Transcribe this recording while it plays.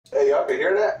y'all can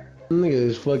hear that? Nigga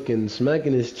is fucking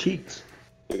smacking his cheeks.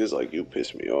 Niggas like, you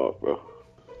piss me off, bro.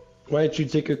 Why didn't you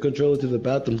take your controller to the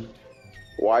bathroom?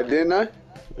 Why didn't I?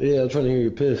 Yeah, I'm trying to hear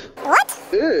you piss. What?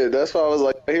 Yeah, that's why I was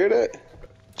like, I hear that.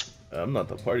 I'm not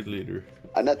the party leader.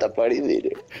 I'm not the party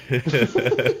leader.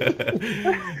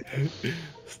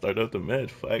 Start up the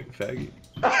match, faggot.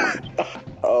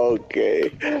 Okay,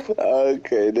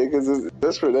 niggas,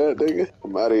 that's for that, nigga.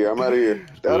 I'm out of here. I'm out of here.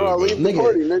 How do I leave the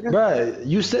party, nigga? Bruh,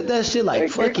 you said that shit like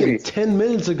fucking 10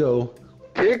 minutes ago.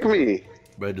 Kick me.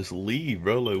 Bro, just leave,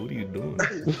 bro. Like, what are you doing?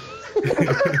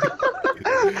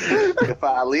 If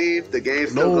I leave, the game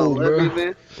still gonna let me,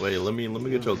 man. Wait, let me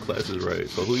get your classes right.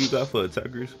 So who you got for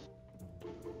attackers?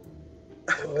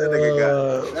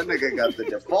 That nigga got the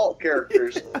default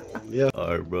characters. Yeah.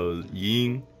 Alright, bro.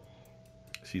 Ying,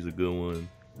 she's a good one.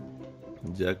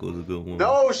 Jackal's a good one.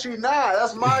 No, she not.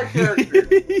 That's my character.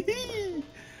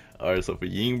 Alright, so for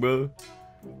Ying, bro,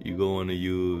 you go on to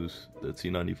use the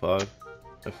T95.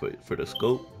 And for the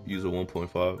scope, use a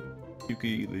 1.5. You can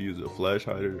either use a flash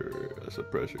hider or a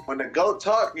suppressor. When the goat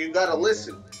talk, you gotta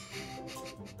listen.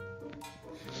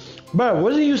 Bruh,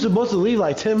 wasn't you supposed to leave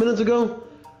like 10 minutes ago?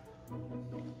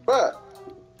 Bruh,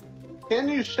 can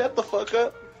you shut the fuck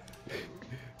up?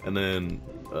 And then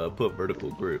put vertical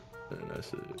grip, and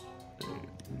that's it.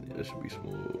 And that should be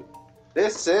smooth.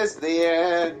 This is the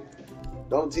end.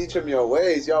 Don't teach him your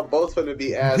ways. Y'all both gonna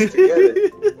be ass together.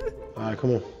 Alright,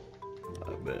 come on.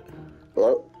 I bet.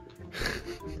 Hello?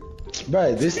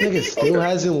 Bruh, this nigga still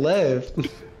hasn't left.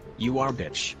 You are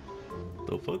bitch.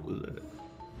 The fuck was that?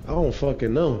 I don't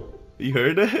fucking know. You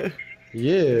heard that?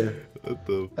 Yeah. What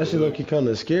the That shit low-key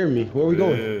kinda scared me. Where are we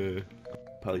going?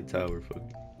 Probably tower, fuck.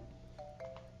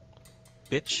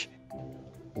 Bitch.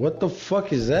 What the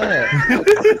fuck is that?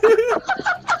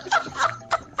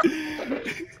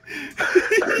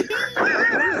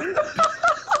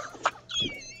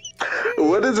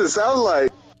 What does it sound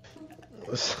like?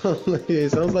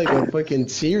 It sounds like a fucking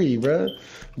Siri, bruh.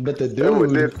 But the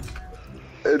dude...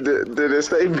 Did it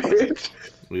say bitch?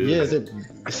 Yeah, it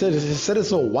said it's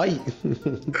so white.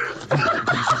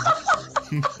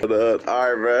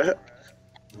 Alright, bro.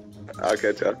 I'll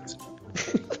catch up.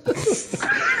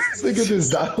 Look at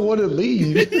this. I don't want to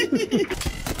leave.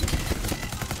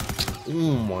 Oh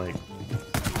my.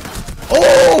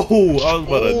 Oh! I was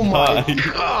about to Oh die. my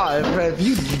god, man. If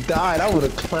you died, I would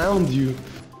have clowned you.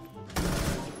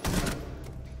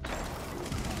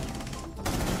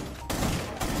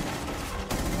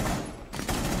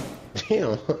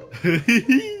 Damn.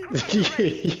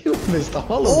 You missed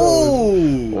all of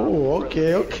those. Oh,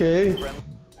 okay.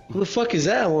 Who the fuck is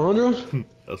that, Alejandro?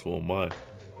 That's one of mine.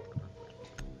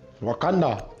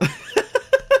 Wakanda.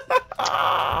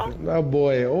 That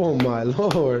boy, oh my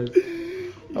lord.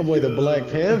 That boy the Black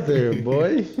Panther,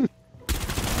 boy.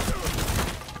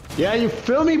 Yeah, you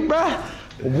feel me, bruh?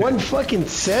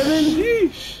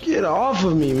 1-7? Get off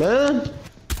of me, man.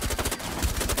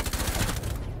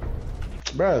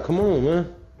 Bruh, come on,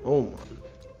 man. Oh my.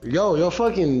 Yo, your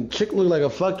fucking chick look like a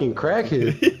fucking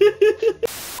crackhead.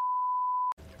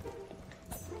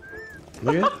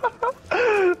 Nigga.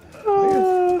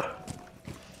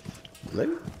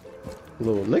 Nigga.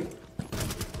 Little nigga.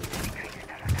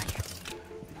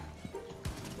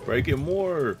 Break it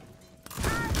more.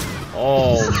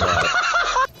 Oh my.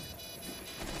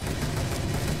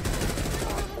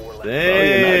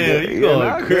 Damn, you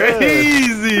going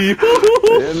crazy.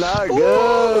 You're not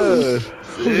good.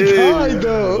 Who died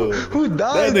though? Who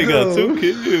died That nigga got 2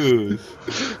 kills.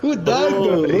 Who died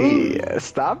though? Yeah,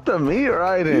 stop the meat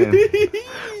riding.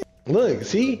 Look,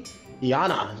 see?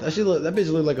 Yana. That bitch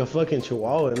look like a fucking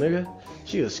chihuahua, nigga.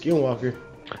 She a skinwalker.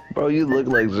 Bro, you look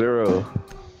like Zero.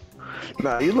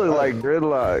 Nah, you look like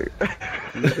Gridlock.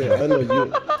 Yeah, I know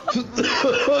you.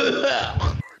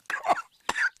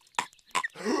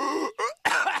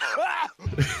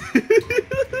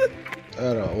 I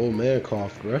had an old man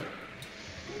cough, bruh.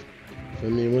 I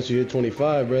mean, once you hit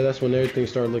 25, bruh, that's when everything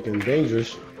started looking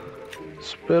dangerous.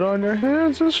 Spit on your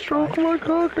hands and stroke my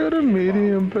cock at a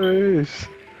medium pace.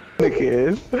 The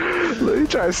kid. Look, you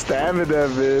try stabbing that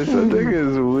bitch. That thing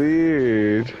is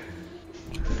weird.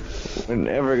 We're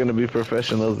never gonna be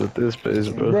professionals at this pace,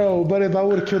 bro. Bro, but if I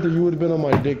would have killed her, you would have been on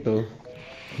my dick, though.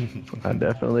 I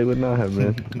definitely would not have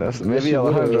been. That's maybe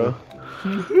Alejandro.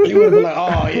 You would have been like,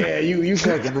 oh yeah, you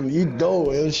fucking, you dope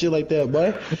and shit like that,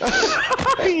 boy.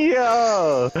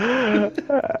 Yo.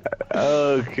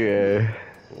 Okay.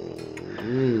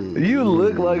 You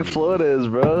look like Flores,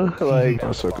 bro. Like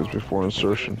I suck this before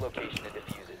insertion.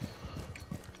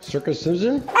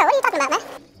 Circumcision? Bro, what are you talking about, man?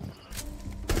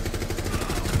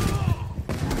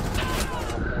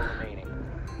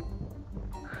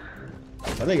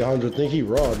 I think 100 think he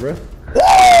raw, bro.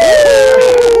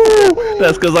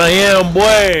 That's cause I am,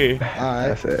 boy. Alright.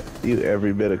 That's it. You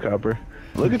every bit of copper.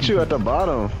 Look at you at the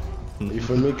bottom. You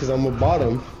feel me? Cause I'm a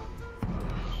bottom.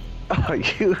 Oh,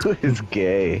 you is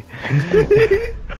gay.